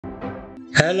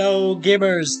Hello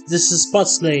gamers, this is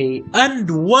Pusley and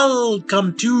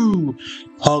welcome to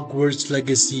Hogwarts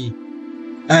Legacy,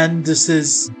 and this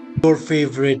is your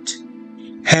favorite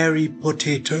Harry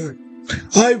Potato.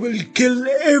 I will kill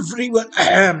everyone.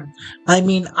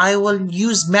 I will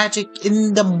use magic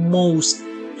in the most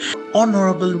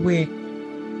honorable way,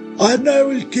 and I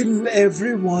will kill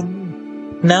everyone.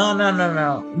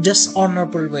 No. Just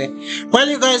honorable way. Well,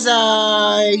 you guys,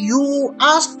 you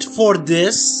asked for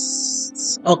this.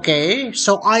 Okay,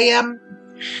 so I am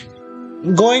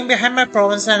going behind my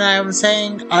promise and I am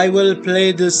saying I will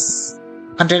play this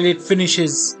until it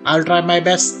finishes. I'll try my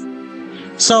best.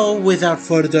 So, without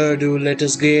further ado, let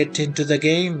us get into the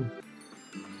game.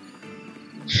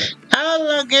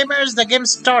 Hello, gamers. The game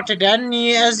started, and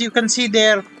as you can see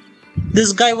there,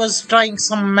 this guy was trying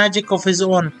some magic of his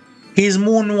own. He's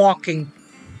moonwalking.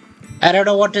 I don't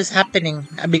know what is happening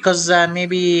because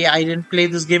maybe I didn't play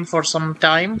this game for some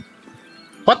time.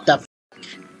 What the f***?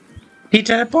 He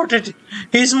teleported.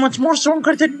 He's much more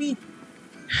stronger than me.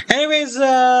 Anyways,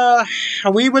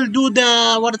 we will do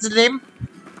the, what is the name?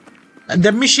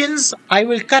 The missions. I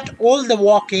will cut all the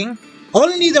walking.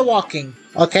 Only the walking,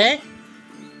 okay?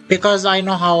 Because I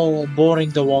know how boring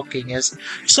the walking is.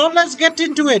 So let's get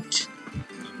into it.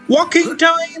 Walking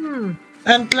time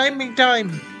and climbing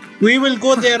time. We will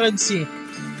go there and see.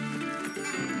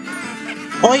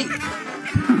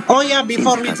 Oh yeah,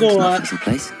 before we go,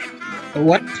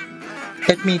 what?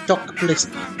 Let me talk, please.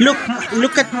 Look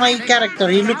at my character.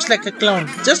 He looks like a clown,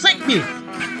 just like me.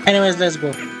 Anyways, let's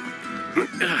go.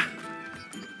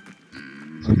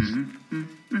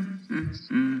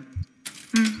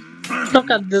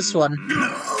 Look at this one.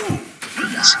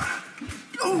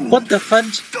 What the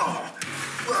fudge?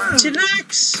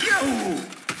 Chillax!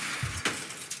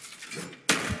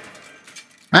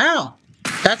 Wow,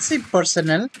 that's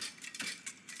impersonal.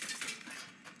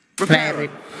 Very.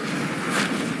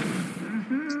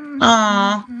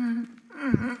 Ah,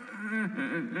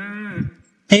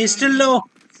 he's still low.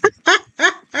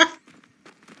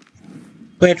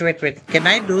 Wait. Can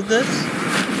I do this?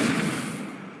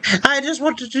 I just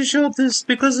wanted to show this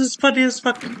because it's funny as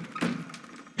fuck.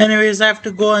 Anyways, I have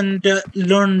to go and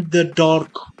learn the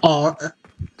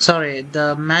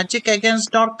the magic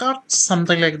against dark arts,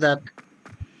 something like that.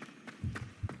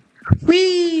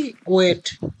 Wait.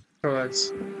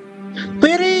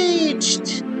 We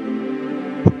reached!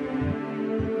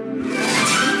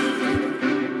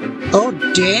 Oh,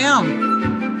 damn!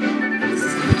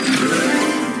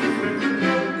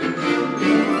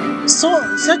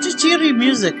 Such a cheery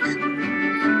music.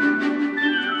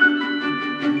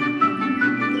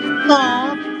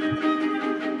 Aww.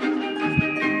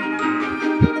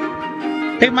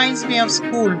 Reminds me of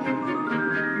school.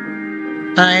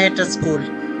 I hated school.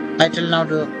 I till now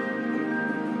do.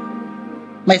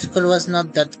 My school was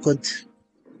not that good.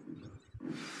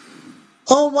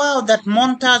 Oh wow, that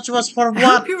montage was for what?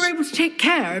 I hope you were able to take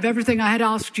care of everything I had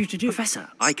asked you to do. Professor,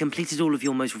 I completed all of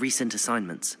your most recent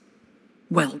assignments.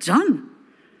 Well done.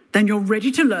 Then you're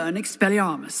ready to learn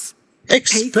Expelliarmus. Pay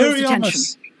close Expelliarmus.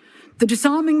 attention. The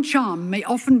disarming charm may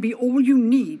often be all you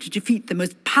need to defeat the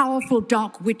most powerful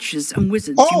dark witches and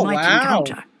wizards you might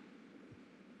encounter.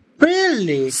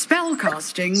 Really?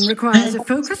 Spellcasting requires a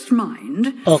focused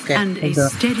mind and a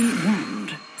steady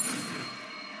wand.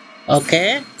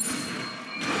 Okay.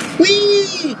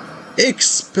 Whee!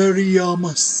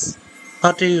 Expelliarmus.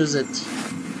 How to use it?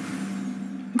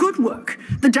 Good work.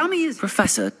 The dummy is...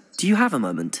 Professor, do you have a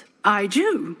moment? I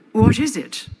do. What is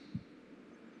it?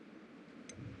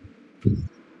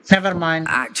 Never mind.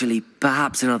 Actually,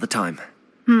 perhaps another time.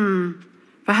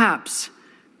 Perhaps.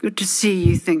 Good to see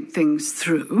you think things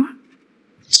through.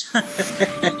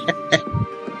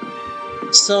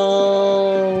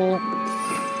 So...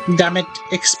 Damn it.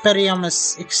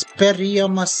 Expelliarmus.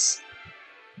 Expelliarmus!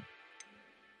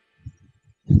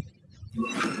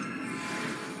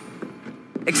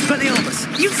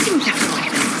 You seem to have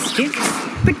a stick,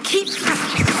 but keep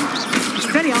practicing.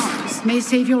 Expelliarmus may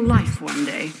save your life one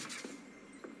day.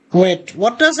 Wait,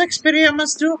 what does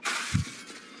Expelliarmus do?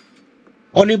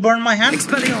 Only burn my hand?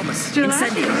 Expelliarmus!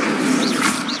 Incendio!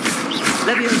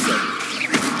 Levioso!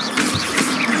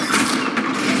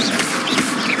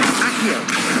 Accio!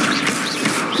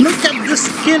 Look at the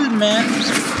skill, man!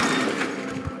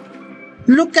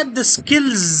 Look at the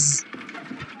skills!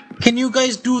 Can you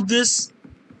guys do this?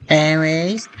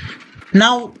 Anyways,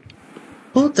 now,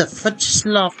 who the fudge is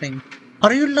laughing?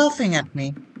 Are you laughing at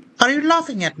me?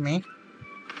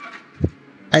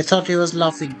 I thought he was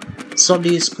laughing.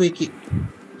 Sorry, squeaky.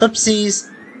 Oopsies.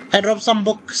 I dropped some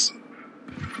books.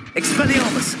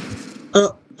 Expelliarmus!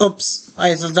 Oops.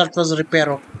 I thought that was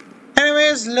Reparo. Anyways,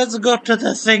 Anyways, let's go to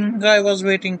the thing I was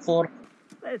waiting for.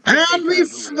 And we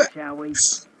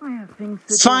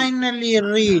finally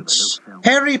reached.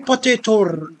 Harry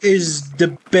Potato is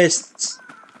the best.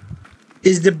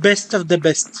 Is the best of the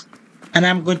best. And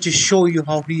I'm going to show you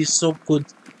how he is so good.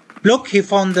 Look, he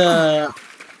found the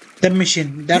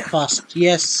mission that fast.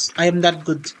 Yes, I am that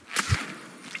good.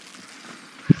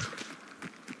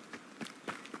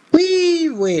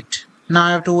 Wait. Now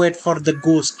I have to wait for the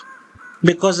ghost.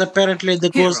 Because apparently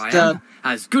the ghost... Here I am,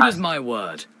 as good as my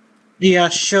word. Yeah,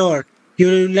 sure.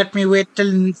 You let me wait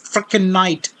till frickin'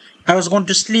 night. I was going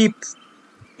to sleep.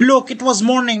 Look, it was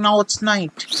morning, now it's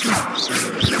night.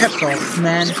 F off,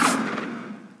 man.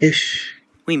 Ish.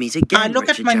 We meet again, Look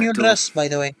at my new dress, by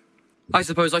the way. I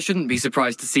suppose I shouldn't be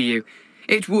surprised to see you.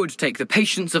 It would take the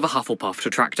patience of a Hufflepuff to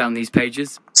track down these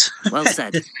pages. Well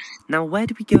said. Now where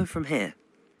do we go from here?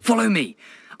 Follow me.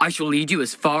 I shall lead you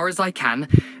as far as I can,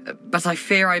 but I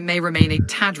fear I may remain a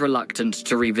tad reluctant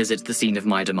to revisit the scene of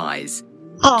my demise.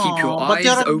 Keep your eyes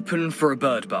open for a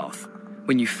bird bath.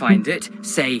 When you find it,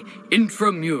 say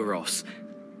intramuros.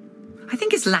 I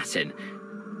think it's Latin.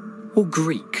 Or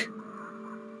Greek.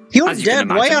 You're As you dead,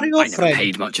 can why imagine, are you I never afraid?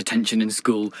 paid much attention in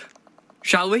school.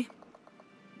 Shall we?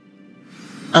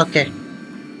 Okay.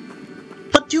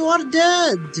 But you are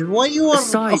dead. Why you are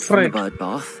Aside from the afraid? bird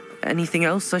bath, anything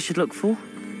else I should look for?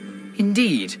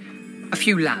 Indeed. A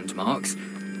few landmarks,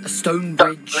 a stone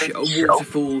bridge, a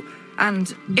waterfall,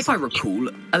 and, if I recall,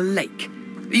 a lake.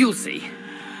 You'll see.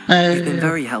 You've been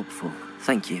very helpful.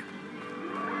 Thank you.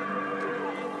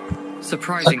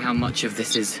 Surprising how much of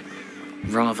this is,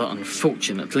 rather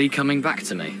unfortunately, coming back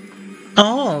to me.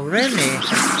 Oh, really?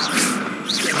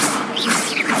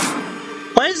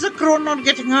 Why is the crow not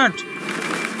getting hurt?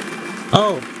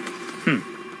 Oh.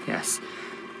 Yes.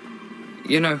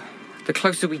 You know, the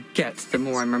closer we get, the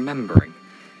more I'm remembering.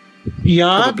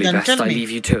 Yeah, Probably then best tell I me.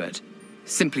 leave you to it.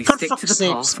 Simply For stick to fuck's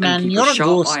the path sakes, man, and keep you're a a sharp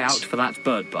ghost. eye out for that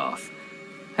bird bath.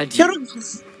 Adieu. You're a...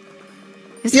 Is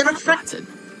you're that a frick- Latin?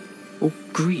 Or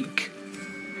Greek?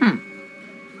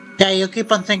 Yeah, you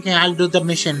keep on thinking I'll do the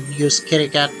mission, you scary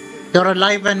cat. You're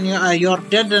alive and you're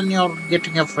dead and you're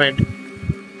getting afraid.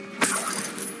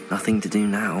 Nothing to do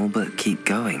now but keep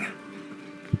going.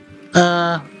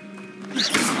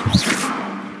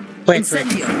 Wait.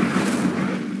 Incendio!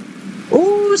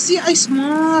 Oh, see, I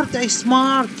smart.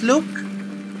 Look.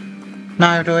 Now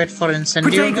I have to wait for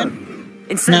Incendio Protego! again.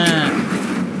 Incendio!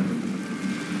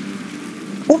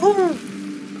 Oh,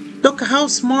 look how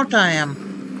smart I am.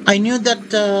 I knew that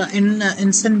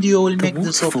Incendio will make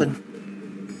this waterfall. open.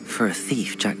 For a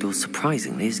thief, Jackdaw's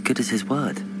surprisingly as good as his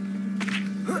word.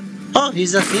 Oh,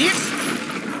 he's a thief?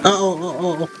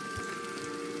 Oh.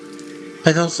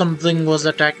 I thought something was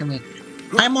attacking me.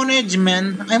 I'm on edge,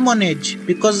 man. I'm on edge.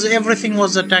 Because everything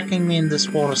was attacking me in this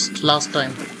forest last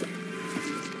time.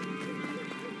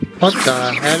 What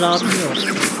the hell are you?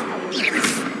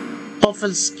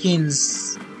 Awful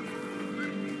skins.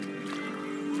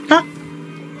 Huh?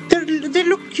 They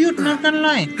look cute, not gonna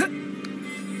lie.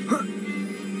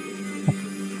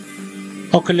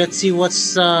 Okay, let's see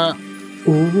what's ooh,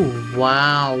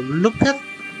 wow. Look at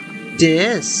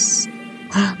this.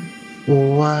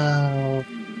 Wow.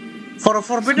 For a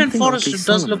forbidden Something forest, oddly it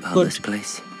does solemn look about good. this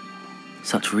place.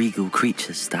 Such regal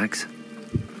creatures, stags.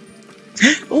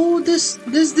 Oh, this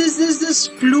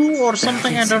flu or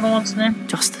something, I don't know what's name.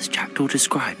 Just as Jackdaw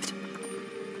described.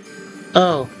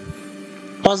 Oh.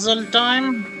 Puzzle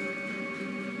time?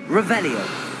 Revelio.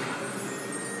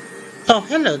 Oh,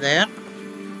 hello there.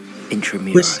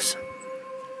 Intramuros.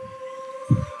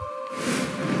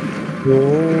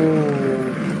 Oh.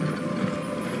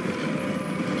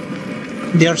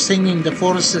 They are singing, the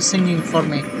forest is singing for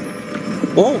me.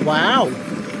 Oh, wow.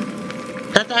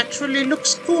 That actually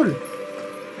looks cool.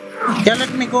 Yeah,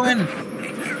 let me go in.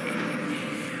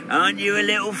 Aren't you a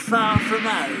little far from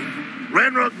home?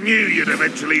 Ranrock knew you'd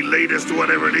eventually lead us to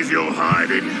whatever it is you're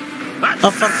hiding. Oh,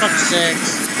 for fuck's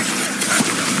sakes.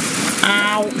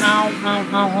 Ow.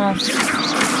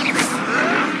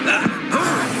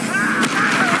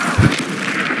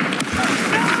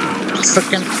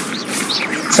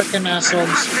 Frickin'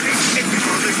 assholes.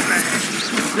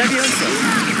 Leviosa.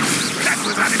 That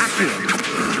was unexpected.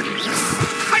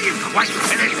 Are you quite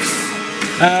finished?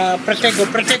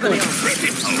 Protego.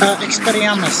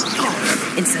 Experiamus.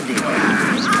 Incendio.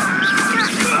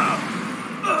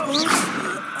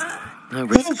 No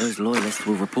risk those loyalists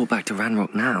will report back to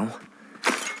Ranrock now.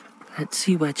 Let's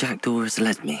see where Jackdaw has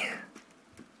led me.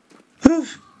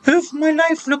 My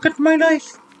life, look at my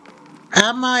life.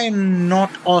 Am I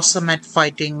not awesome at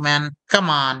fighting, man? Come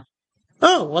on.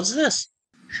 Oh, what's this?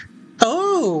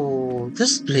 Oh, Oh,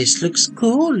 this place looks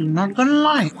cool, not gonna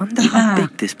lie. I wonder how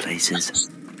big this place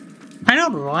is. I know,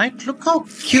 right? Look how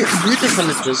cute, beautiful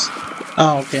it is.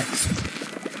 Oh, okay.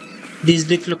 These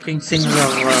big looking things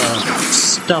are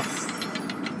stuff.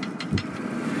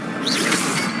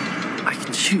 I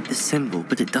can shoot the symbol,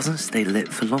 but it doesn't stay lit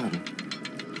for long.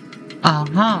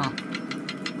 Uh-huh.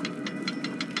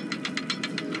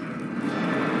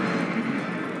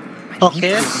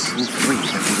 Okay. All three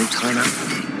before they time out.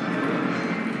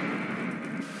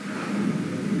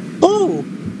 Oh!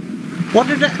 What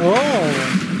did I... Oh!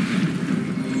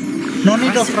 No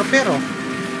need of reparo.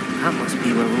 That must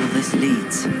be where all this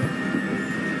leads.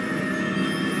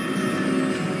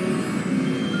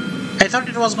 I thought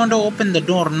it was going to open the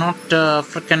door, not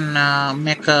freaking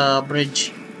make a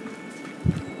bridge.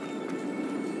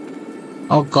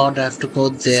 Oh god, I have to go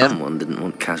there. Someone didn't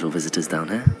want casual visitors down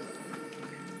here.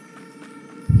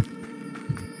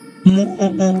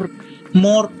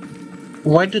 More.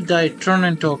 Why did I turn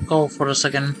into a cow for a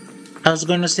second? I was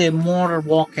going to say more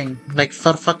walking, like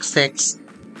for fuck's sakes.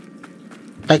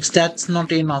 Like that's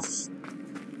not enough.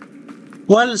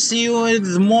 Well, see you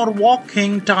with more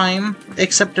walking time,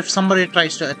 except if somebody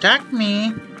tries to attack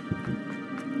me.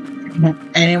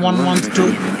 Anyone wants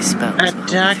to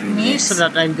attack me so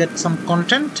that I'll get some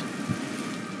content?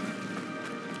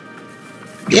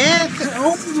 Yeah,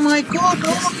 oh my god,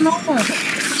 oh no!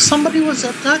 Somebody was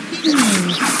attacking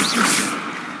me!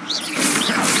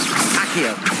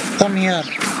 Accio! Come here.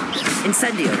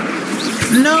 Incendio!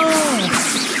 No!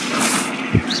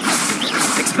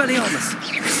 Expelliarmus!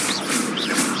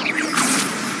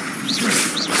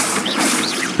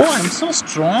 Oh, I'm so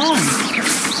strong!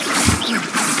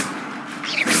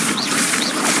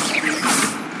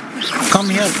 Come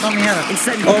here, come here!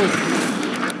 Incendio! Oh!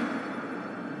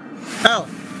 Oh,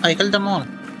 I killed them all.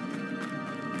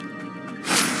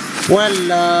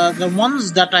 Well, the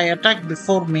ones that I attacked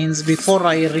before means before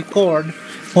I record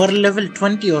were level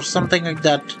 20 or something like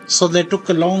that. So they took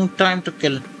a long time to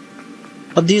kill.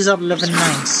 But these are level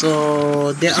 9,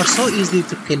 so they are so easy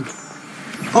to kill.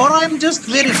 Or I'm just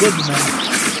very good, man.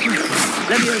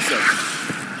 Levioso!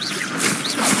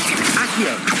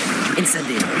 Accio!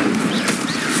 Incendio!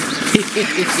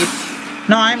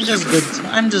 No, I'm just good.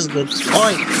 I'm just good.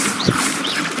 Oi!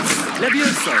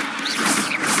 Levioso!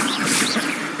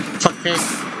 Fuck it.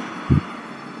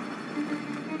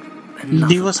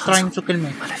 He was trying to kill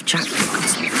me. But if Jack can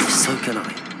solve this, so can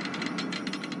I.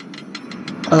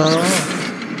 Oh.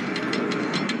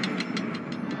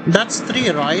 That's 3,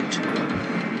 right?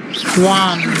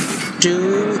 1,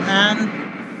 2, and...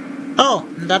 Oh,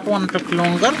 that one took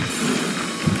longer.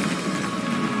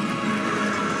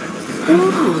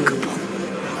 Remarkable.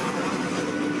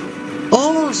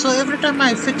 Oh, so every time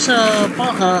I fix a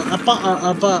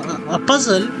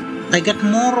puzzle, I get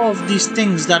more of these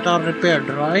things that are repaired,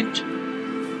 right?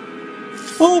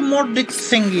 Oh, more big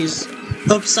thingies.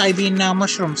 Oops, I mean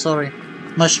mushroom, sorry.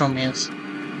 Mushroom, yes.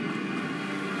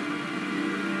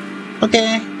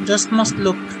 Okay, just must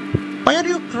look. Why are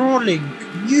you crawling?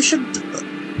 You should...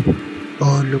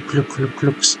 Oh, look,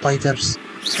 spiders.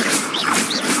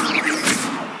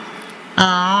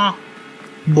 Ah,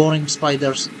 boring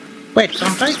spiders. Wait,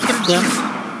 can't I kill them?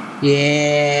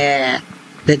 Yeah,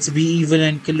 let's be evil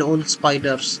and kill all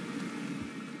spiders.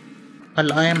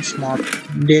 Well, I am smart.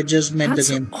 They just made the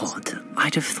game. Odd.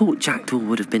 I'd have thought Jackdaw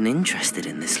would have been interested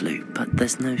in this loot, but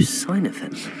there's no sign of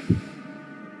him.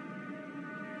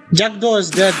 Jackdaw is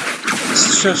dead.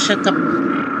 So shut up.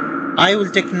 I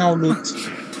will take now loot.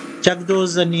 Jackdaw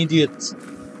is an idiot.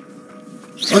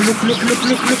 Oh, look. Look.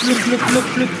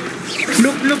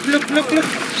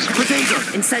 Potato!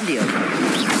 Incendio!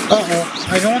 Uh-oh,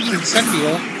 I don't want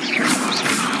incendio.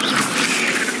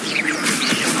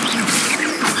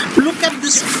 Look at the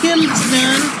skills,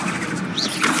 man!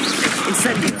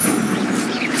 Incendio!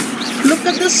 Look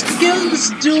at the skills,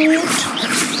 dude!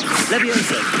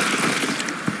 Levioso!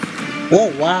 Oh,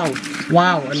 wow.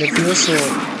 Wow,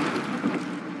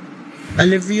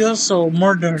 Alevioso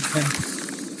murdered him.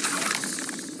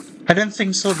 I didn't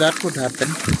think so that would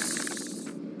happen.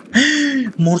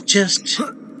 More chest.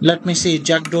 Let me see,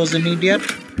 Jackdaw's an idiot.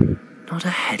 Not a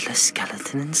headless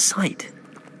skeleton in sight.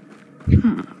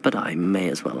 But I may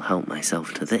as well help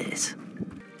myself to this.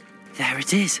 There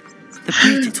it is. The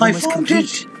bridge is almost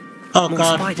complete. Oh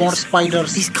god, more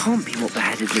spiders. These can't be what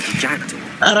beheaded little Jackdaw.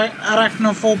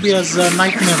 Arachnophobia's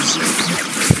nightmares.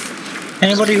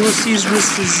 Anybody who sees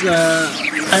this is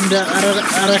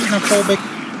arachnophobic,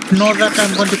 know that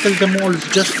I'm going to kill them all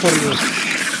just for you.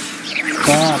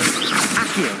 God.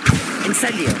 Accio!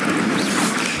 Incendio!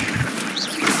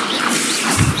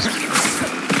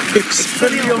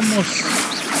 Expelliarmus!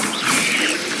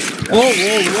 Oh,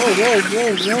 whoa, whoa, whoa,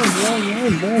 whoa, whoa, whoa,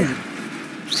 whoa, whoa.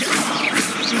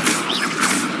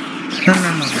 No.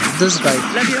 This guy.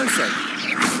 Levioso.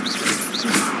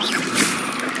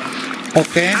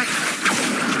 Okay.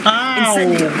 Ow!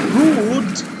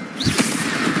 Rude!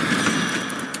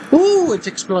 Ooh, it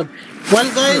exploded. Well,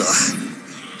 guys.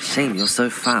 Shame you're so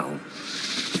foul.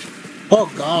 Oh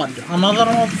god, another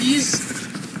one of these?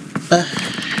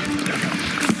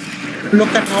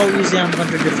 Look at how easy I'm going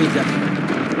to defeat them.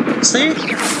 See?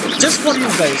 Just for you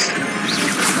guys.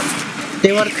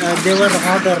 They were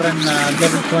harder in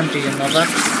level 20, you know that?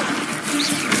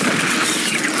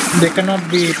 They cannot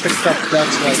be picked up,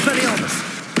 that's why.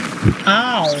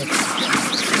 Ow!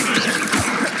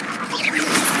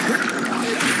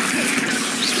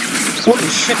 Holy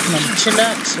shit, man.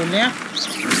 Chillax, will ya?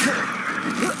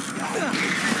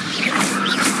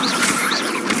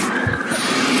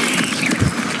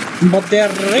 But they're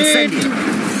really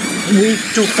weak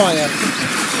to fire.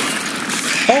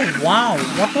 Oh wow,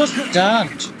 what was that?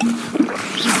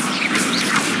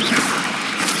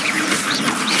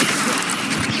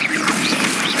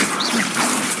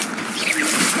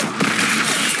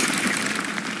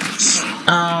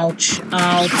 Ouch,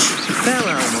 ouch.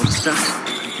 Farewell, monster. I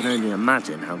can only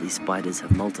imagine how these spiders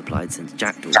have multiplied since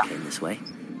Jackdaw came this way.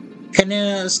 Can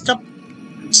you stop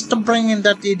bringing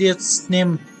that idiot's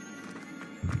name?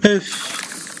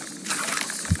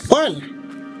 Well,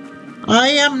 I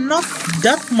am not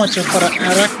that much of an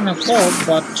arachnophobe,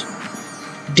 but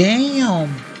damn,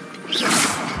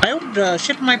 I would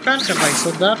shit my pants if I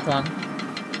saw that one.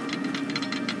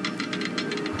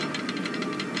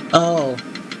 Oh,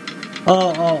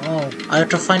 I have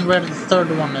to find where the third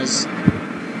one is.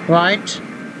 Right?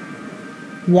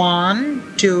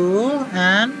 1, 2,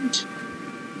 and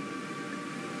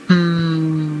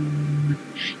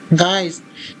guys,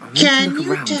 can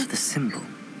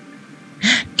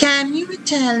you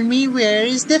tell me where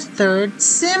is the third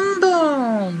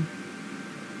symbol?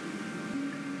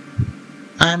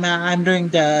 I'm doing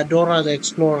the Dora the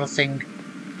Explorer thing.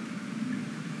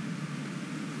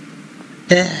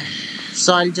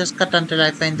 So I'll just cut until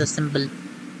I find the symbol.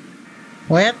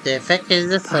 Where the heck is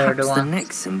the third Perhaps one? The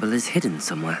next symbol is hidden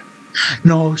somewhere.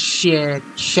 No shit,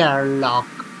 Sherlock.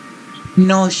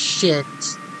 No shit.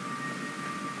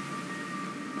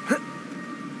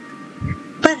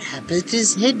 Perhaps it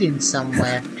is hidden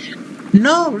somewhere.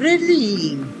 No,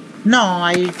 really. No,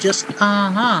 I just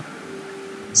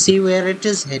see where it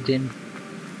is hidden.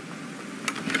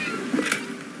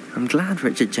 I'm glad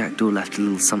Richard Jackdaw left a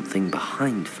little something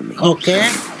behind for me. Okay.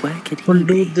 Where could he We'll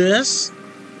be? do this.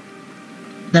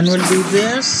 Then we'll do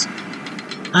this.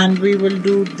 And we will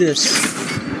do this.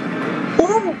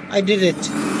 Oh, I did it.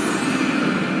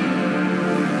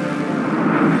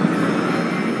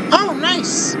 Oh,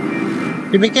 nice.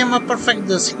 It became a perfect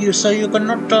this. So you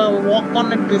cannot walk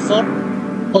on it before.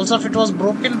 Also, if it was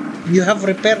broken, you have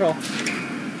repair.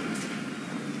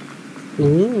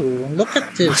 Ooh, look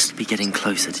at this. Must be getting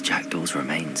closer to Jackdaw's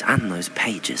remains and those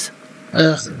pages.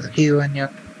 Ugh, you and your...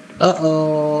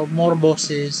 Uh-oh, more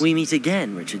bosses. We meet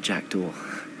again, Richard Jackdaw.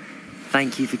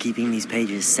 Thank you for keeping these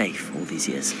pages safe all these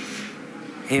years.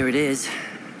 Here it is,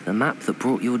 the map that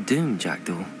brought your doom,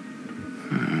 Jackdaw.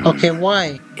 Okay,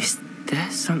 why? Is there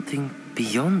something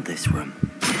beyond this room?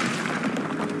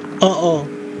 Uh-oh,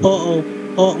 uh-oh,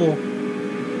 uh-oh.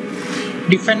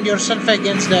 Defend yourself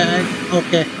against the...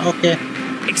 Okay.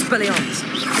 Expelliarmus!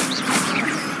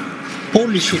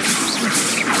 Holy shit.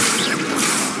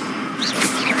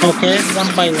 Okay,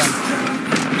 one by one.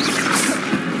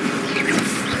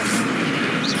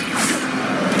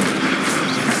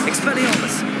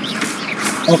 Expelliarmus!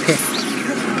 Okay.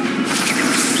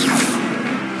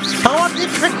 How are they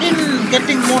freaking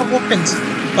getting more weapons?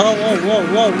 Oh,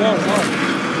 whoa.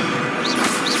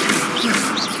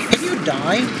 Can you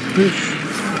die?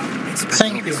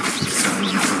 Thank you.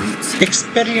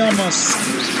 Expelliarmus.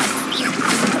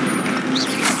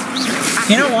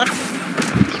 You know what?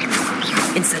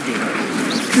 Incendio.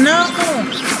 No!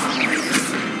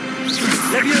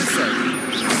 Levioso.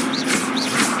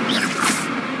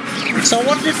 So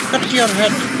what did cut your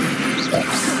head?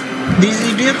 These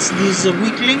idiots, these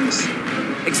weaklings?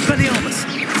 Expelliarmus.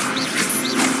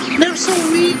 They're so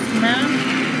weak, man.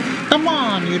 Come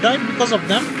on, you died because of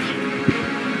them?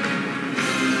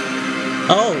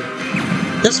 Oh,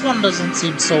 this one doesn't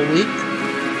seem so weak.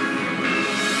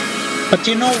 But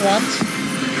you know what?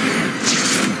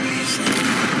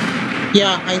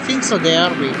 Yeah, I think so, they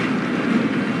are weak.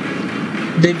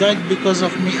 They died because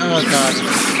of me. Oh god.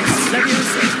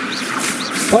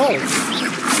 Oh.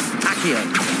 Accio.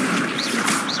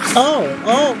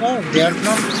 Oh, they are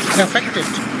not affected.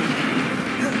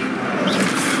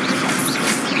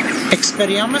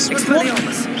 Expelliarmus would work?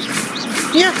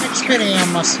 Yeah,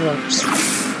 Expelliarmus works.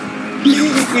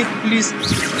 Please,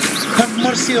 have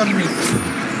mercy on me.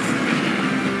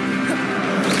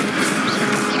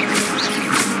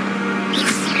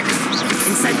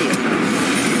 Incendio.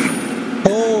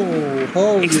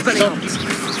 Oh, you stopped.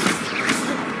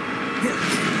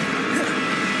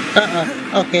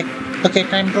 Okay,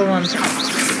 time to run.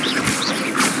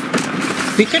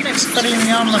 We can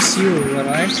Expelliarmus you,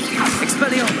 alright?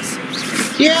 Expelliarmus.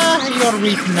 Yeah, you're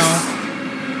weak now.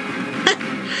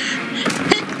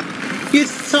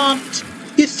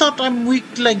 You thought I'm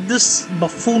weak like this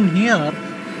buffoon here?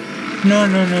 No.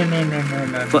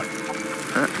 What?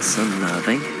 That's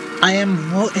unnerving. I am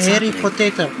hairy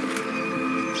potato.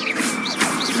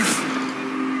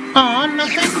 Oh,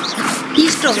 nothing.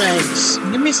 Easter eggs.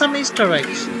 Give me some Easter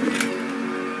eggs.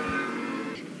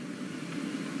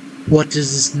 What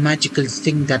is this magical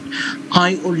thing that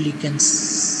I only can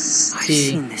see? I've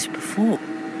seen this before.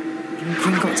 In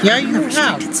Gringotts, yeah, you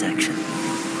have. Section.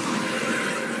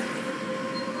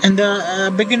 In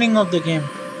the beginning of the game.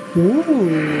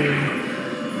 Ooh.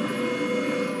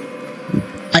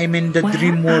 I'm in the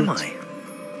dream world. Where am I?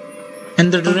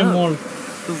 In the dream world.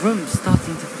 The room's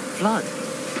starting to flood.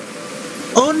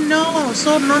 Oh no!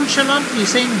 So nonchalantly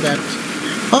saying that.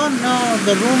 Oh no,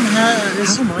 the room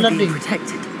is How am I flooding. being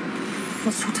protected?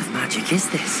 What sort of magic is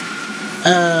this?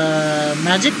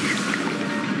 Magic?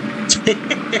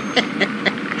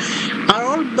 Are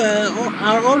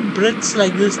all Brits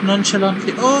like this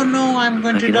nonchalantly? Oh no, I'm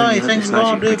going to die. Thanks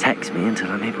God. Magic protects me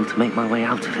until I'm able to make my way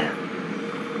out of here.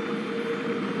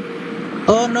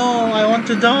 Oh no, I want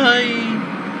to die.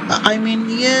 I mean,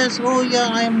 yes. Oh yeah,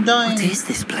 I am dying. What is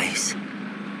this place?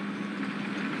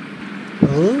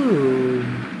 Oh.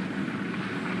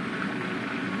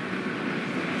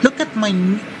 Look at my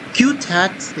cute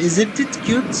hat. Isn't it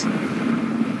cute?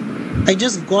 I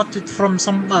just got it from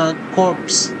some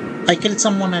corpse. I killed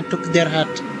someone and took their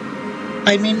hat.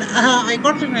 I mean, I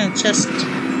got it in a chest.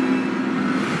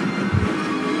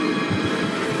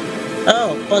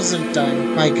 Oh, puzzle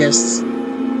time, I guess.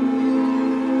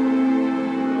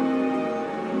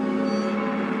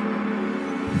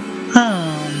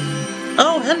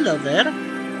 Oh, hello there.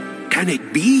 Can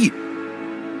it be?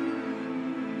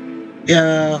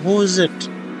 Who is it?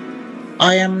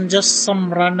 I am just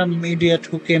some random idiot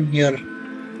who came here.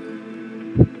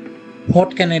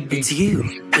 What can it be? It's you.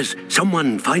 Has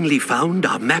someone finally found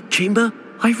our map chamber?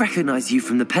 I recognize you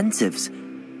from the Pensives.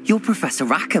 You're Professor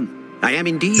Rackham. I am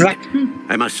indeed. Rackham?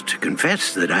 I must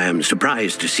confess that I am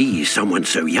surprised to see someone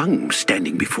so young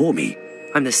standing before me.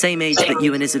 I'm the same age that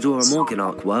you and Isadora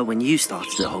Morganach were when you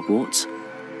started at Hogwarts.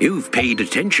 You've paid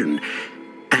attention,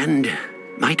 and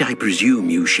might I presume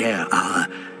you share our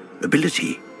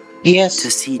ability? Yes.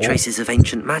 To see traces of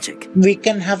ancient magic. We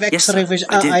can have X-ray vision.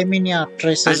 I mean, yeah,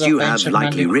 traces As of you have ancient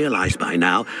likely magic. realized by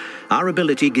now, our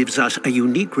ability gives us a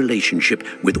unique relationship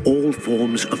with all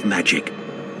forms of magic.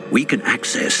 We can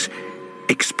access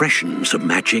expressions of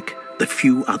magic that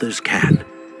few others can.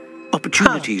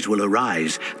 Opportunities will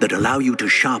arise that allow you to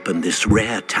sharpen this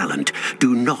rare talent.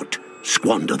 Do not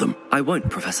squander them. I won't,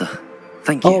 Professor.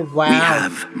 Thank you. Oh, wow. We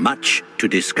have much to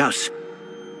discuss.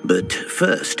 But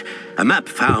first, a map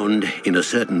found in a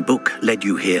certain book led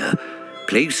you here.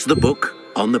 Place the book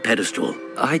on the pedestal.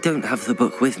 I don't have the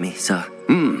book with me, sir.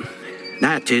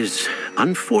 That is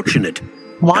unfortunate.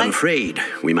 Why? I'm afraid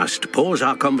we must pause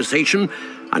our conversation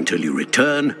until you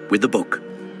return with the book.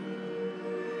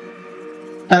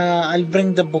 I'll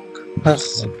bring the book.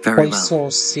 Very Why well. so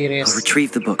serious? I'll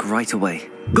retrieve the book right away.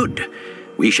 Good.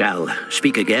 We shall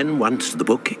speak again once the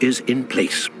book is in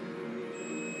place.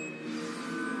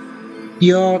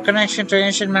 Your connection to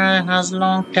ancient mana has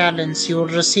long talents. You will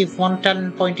receive 1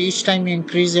 talent point each time you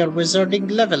increase your wizarding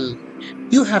level.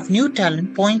 You have new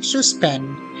talent points to spend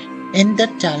in the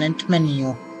talent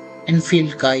menu in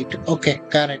field guide. Okay,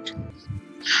 got it.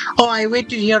 Oh, I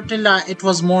waited here till it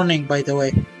was morning, by the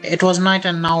way. It was night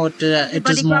and now it is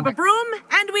grab a morning. broom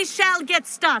and we shall get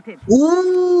started.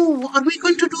 Ooh, are we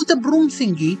going to do the broom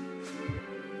thingy?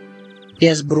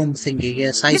 Yes, broom thingy.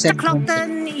 Yes, I Mr. said broom thingy.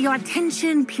 Clopton, your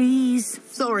attention, please.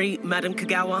 Sorry, Madam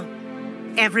Kagawa.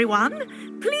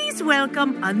 Everyone, please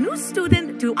welcome a new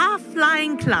student to our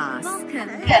flying class.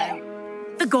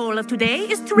 The goal of today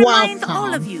is to remind Welcome.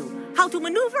 all of you how to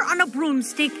maneuver on a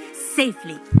broomstick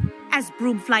safely. As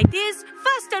broom flight is,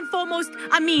 first and foremost,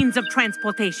 a means of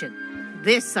transportation.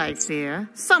 This, I fear,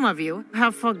 some of you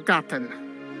have forgotten.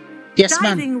 Yes,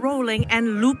 ma'am. Diving, rolling,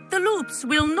 and loop-the-loops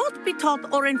will not be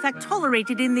taught or in fact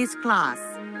tolerated in this class.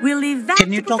 We'll leave that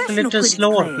Can you to talk a professional little Quidditch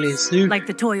slower, players, please? like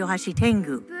the Toyohashi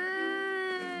Tengu.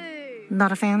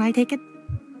 Not a fan, I take it?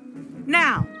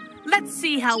 Now, let's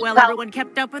see how well everyone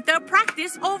kept up with their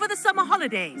practice over the summer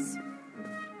holidays.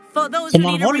 For those who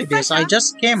Summer need a holidays, refresher, I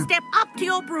just came. step up to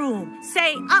your broom,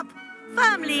 say up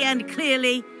firmly and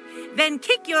clearly, then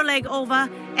kick your leg over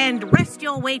and rest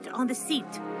your weight on the seat.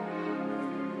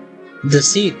 The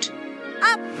seat.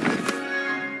 Up!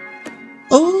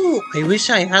 Oh, I wish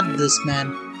I had this,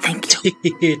 man. Thank you.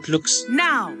 It looks...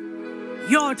 Now,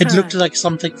 your turn. It looked like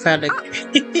something phallic.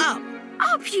 Up!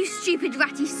 Up, you stupid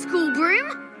ratty school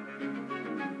broom!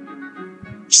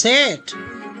 Say it.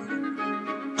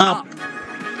 Up.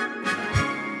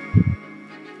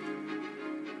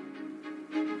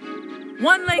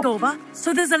 One leg over,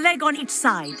 so there's a leg on each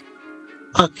side.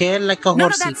 Okay, like a None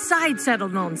of horsey. that side saddle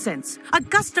nonsense. A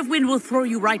gust of wind will throw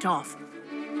you right off.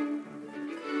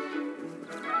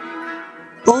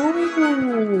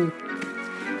 Oh.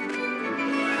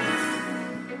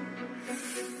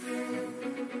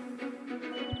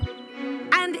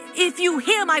 And if you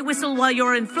hear my whistle while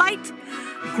you're in flight,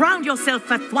 ground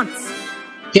yourself at once.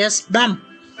 Yes, bam.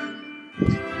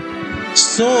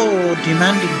 So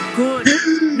demanding. Good.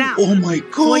 Now, Oh my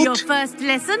for your god. first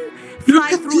lesson, Look fly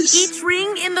at through this. each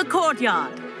ring in the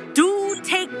courtyard. Do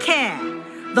take care.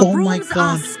 The Oh my brooms are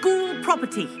God. school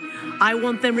property. I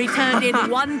want them returned in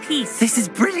one piece. This is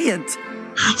brilliant.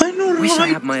 I know, Wish I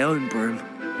right? had my own broom.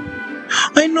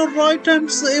 I know, right? I'm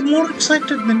more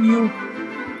excited than you.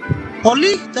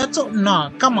 Ollie? That's all. Nah,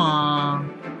 come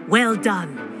on. Well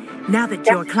done. Now that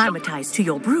you're acclimatized to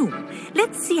your broom,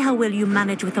 let's see how well you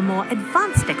manage with a more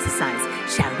advanced exercise,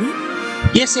 shall we?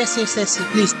 Yes.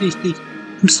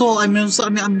 Please.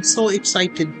 I'm so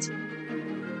excited.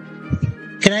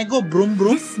 Can I go broom?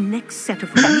 This next set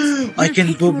of rings I will can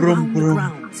take go you broom, around the broom.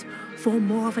 grounds for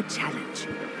more of a challenge.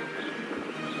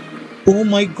 Oh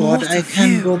my god, What I a can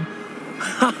view. go.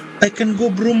 I can go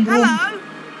broom. Hello.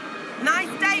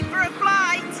 Nice day for a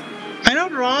flight. I know,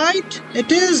 right?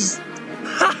 It is.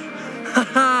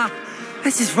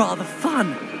 This is rather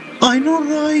fun. I know,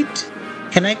 right?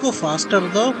 Can I go faster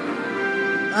though?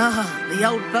 Ah, the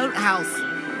old boathouse.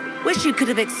 Wish you could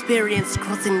have experienced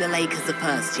crossing the lake as a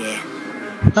first year.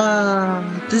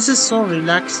 This is so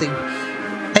relaxing.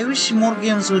 I wish more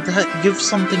games would give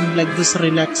something like this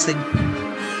relaxing.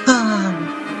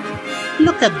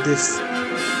 Look at this.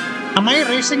 Am I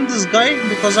racing this guy?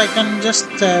 Because I can just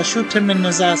shoot him in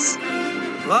his ass.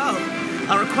 Whoa,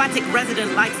 our aquatic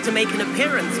resident likes to make an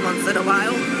appearance once in a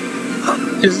while.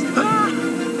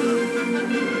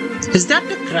 Is that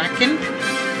the Kraken?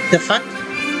 The fuck?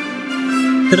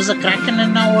 There is a Kraken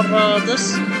in our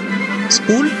this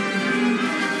school?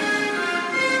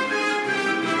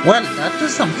 Well, that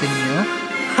is something new.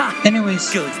 Anyways,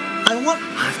 Good.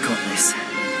 I've got this.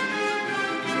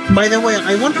 By the way,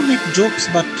 I want to make jokes,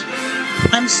 but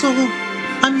I'm so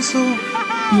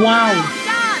wow.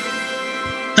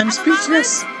 I'm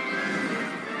speechless.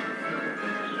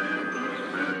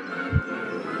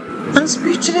 I'm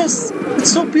speechless.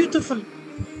 It's so beautiful.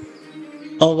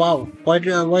 Oh wow! Why do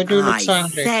you look so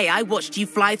angry? Say, I watched you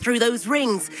fly through those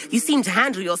rings. You seem to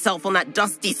handle yourself on that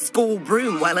dusty school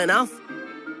broom well enough.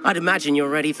 I'd imagine you're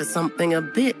ready for something a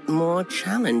bit more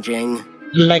challenging.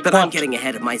 Like But what? I'm getting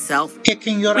ahead of myself.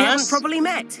 Kicking your We haven't ass? probably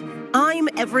met. I'm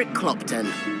Everett Clopton.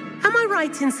 Am I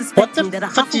right in suspecting that a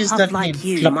fuck is that Hufflepuff like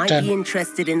name, you might Clopton? be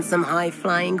interested in some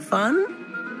high-flying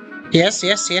fun? Yes.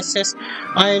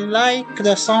 I like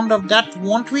the sound of that.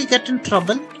 Won't we get in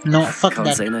trouble? No, fuck Can't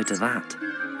that. say no to that.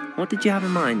 What did you have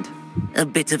in mind? A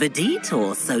bit of a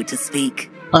detour, so to speak.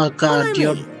 Oh god, Follow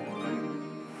you're... me.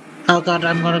 Oh god,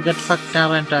 I'm gonna get fucked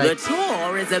now, aren't I? The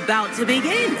tour is about to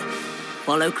begin.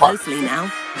 Follow closely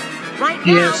now. Right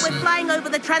now, Yes. we're flying over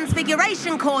the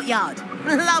Transfiguration Courtyard.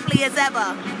 Lovely as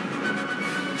ever.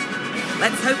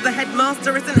 Let's hope the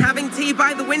headmaster isn't having tea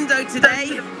by the window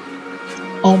today.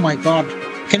 Oh my god.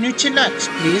 Can you chillax,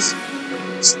 please?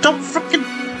 Stop freaking...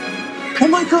 Oh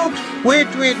my god. Wait.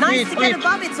 Nice to get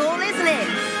above it all, isn't it?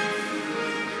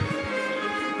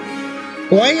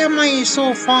 Why am I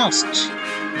so fast?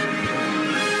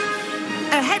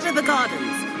 Ahead of the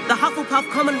gardens, the Hufflepuff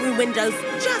common room windows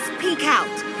just peek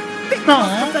out. Bit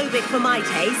Aw. claustrophobic for my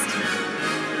taste.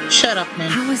 Shut up, man.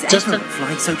 How is Just Everett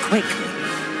flying so quickly?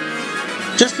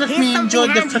 let Here's me something enjoy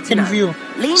the handy to freaking know. view.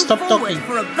 Lean Stop forward talking.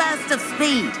 for a burst of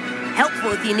speed.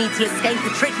 Helpful if you need to escape a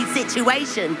tricky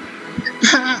situation.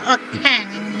 Okay.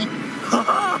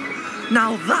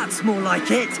 Now that's more like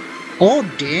it. Oh You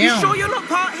damn. sure you're not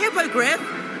part hippogriff?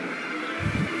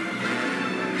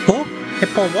 Oh,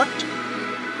 hippo what?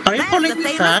 Are you There's calling the me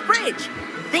famous fat? bridge.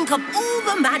 Think of all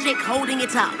the magic holding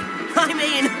it up. I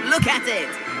mean, look at it.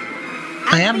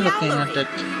 I And am the looking owlery. at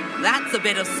it. That's a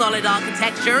bit of solid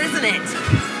architecture, isn't it?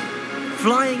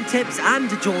 Flying tips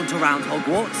and a jaunt around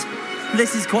Hogwarts.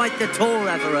 This is quite the tour,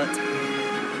 Everett.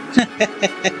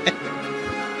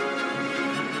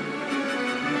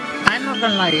 I'm not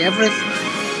gonna lie, everything.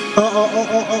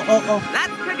 Oh.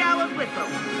 That's Kagawa's whistle.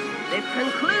 This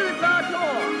concludes our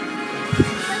tour.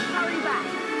 Let's hurry back.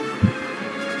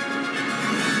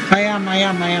 I am.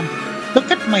 Look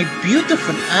at my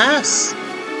beautiful ass.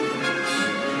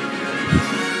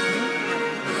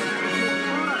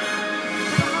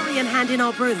 Hurry and hand in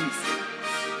our brooms.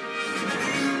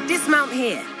 Dismount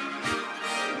here.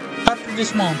 How to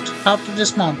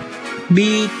dismount?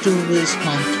 B to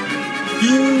dismount.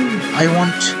 I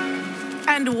want.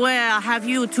 And where have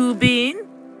you two been?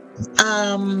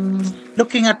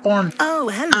 Looking at porn. Oh,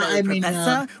 hello,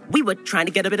 Professor. We were trying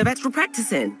to get a bit of extra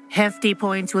practice in. Hefty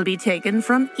points will be taken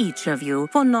from each of you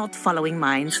for not following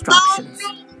my instructions.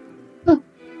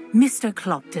 Mr.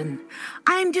 Clopton,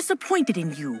 I'm disappointed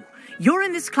in you. You're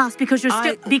in this class because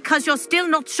you're still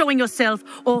not showing yourself,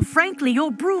 or frankly,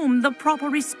 your broom, the proper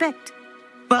respect.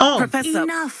 But, Professor...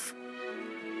 Enough.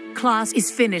 Class is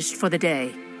finished for the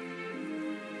day.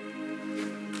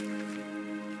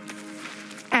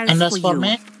 As for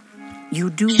you, you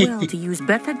do well to use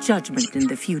better judgment in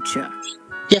the future.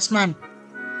 Yes, ma'am.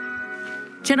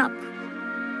 Chin up.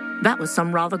 That was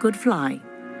some rather good flying.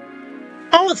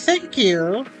 Oh, thank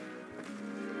you.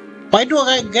 Why do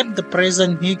I get the praise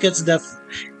and he gets the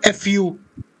FU?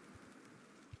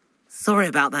 Sorry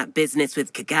about that business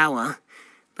with Kagawa,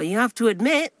 but you have to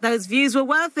admit those views were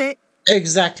worth it.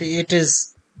 Exactly, it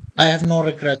is. I have no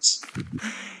regrets.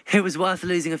 It was worth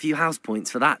losing a few house points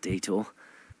for that detour.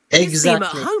 Exactly. You seem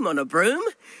at home on a broom.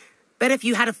 Bet if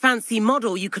you had a fancy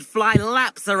model, you could fly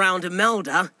laps around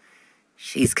Imelda.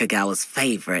 She's Kagawa's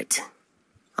favorite.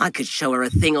 I could show her a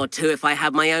thing or two if I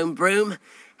had my own broom.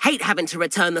 Hate having to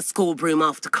return the school broom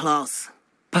after class.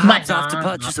 Perhaps I have to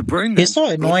purchase a broom then. It's so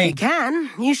annoying. If you can,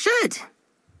 you should.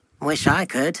 Wish I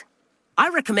could. I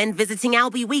recommend visiting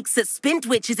Albie Weeks at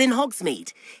Spintwitches in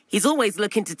Hogsmeade. He's always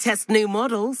looking to test new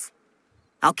models.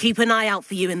 I'll keep an eye out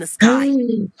for you in the sky.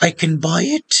 I can buy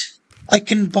it. I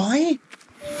can buy.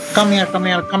 Come here.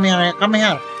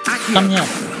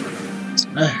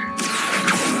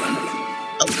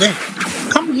 Okay.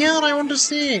 Come here, I want to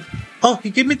see. Oh,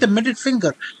 he gave me the middle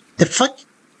finger. The fuck?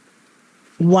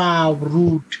 Wow,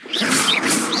 rude.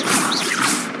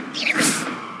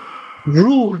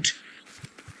 Rude.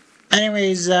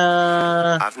 Anyways,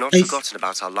 I've not forgotten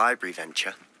about our library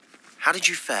venture. How did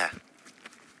you fare?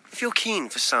 If you're keen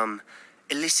for some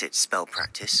illicit spell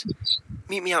practice,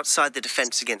 meet me outside the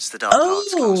Defense Against the Dark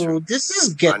Arts classroom. This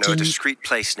is getting... I know a discreet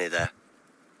place near there.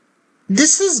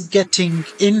 This is getting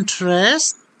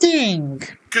interesting.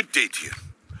 Good day to you.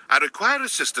 I require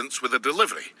assistance with a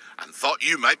delivery and thought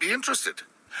you might be interested.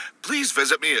 Please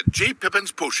visit me at J.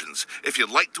 Pippin's Potions if you'd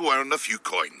like to earn a few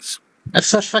coins.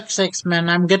 For fuck's sakes, man,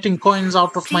 I'm getting coins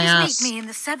out of my ass. Please meet me in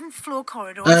the 7th floor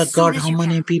corridor. Oh God, how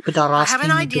many people are asking me to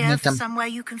meet them? I have an idea for somewhere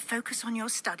you can focus on your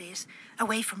studies,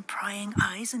 away from prying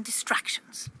eyes and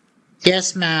distractions.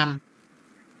 Yes, ma'am.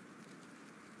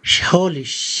 Holy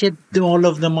shit, all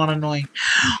of them are annoying.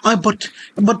 But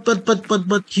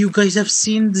you guys have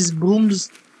seen these brooms?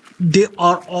 They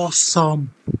are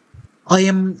awesome.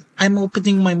 I'm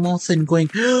opening my mouth and going,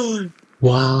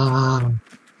 wow,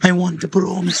 I want the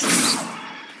brooms.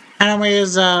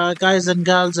 Anyways, guys and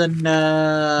girls and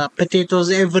potatoes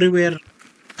everywhere,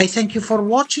 I thank you for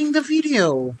watching the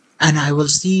video. And I will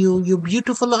see you, you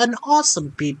beautiful and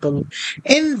awesome people,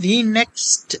 in the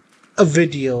next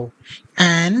video.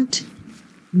 And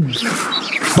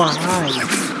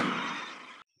bye.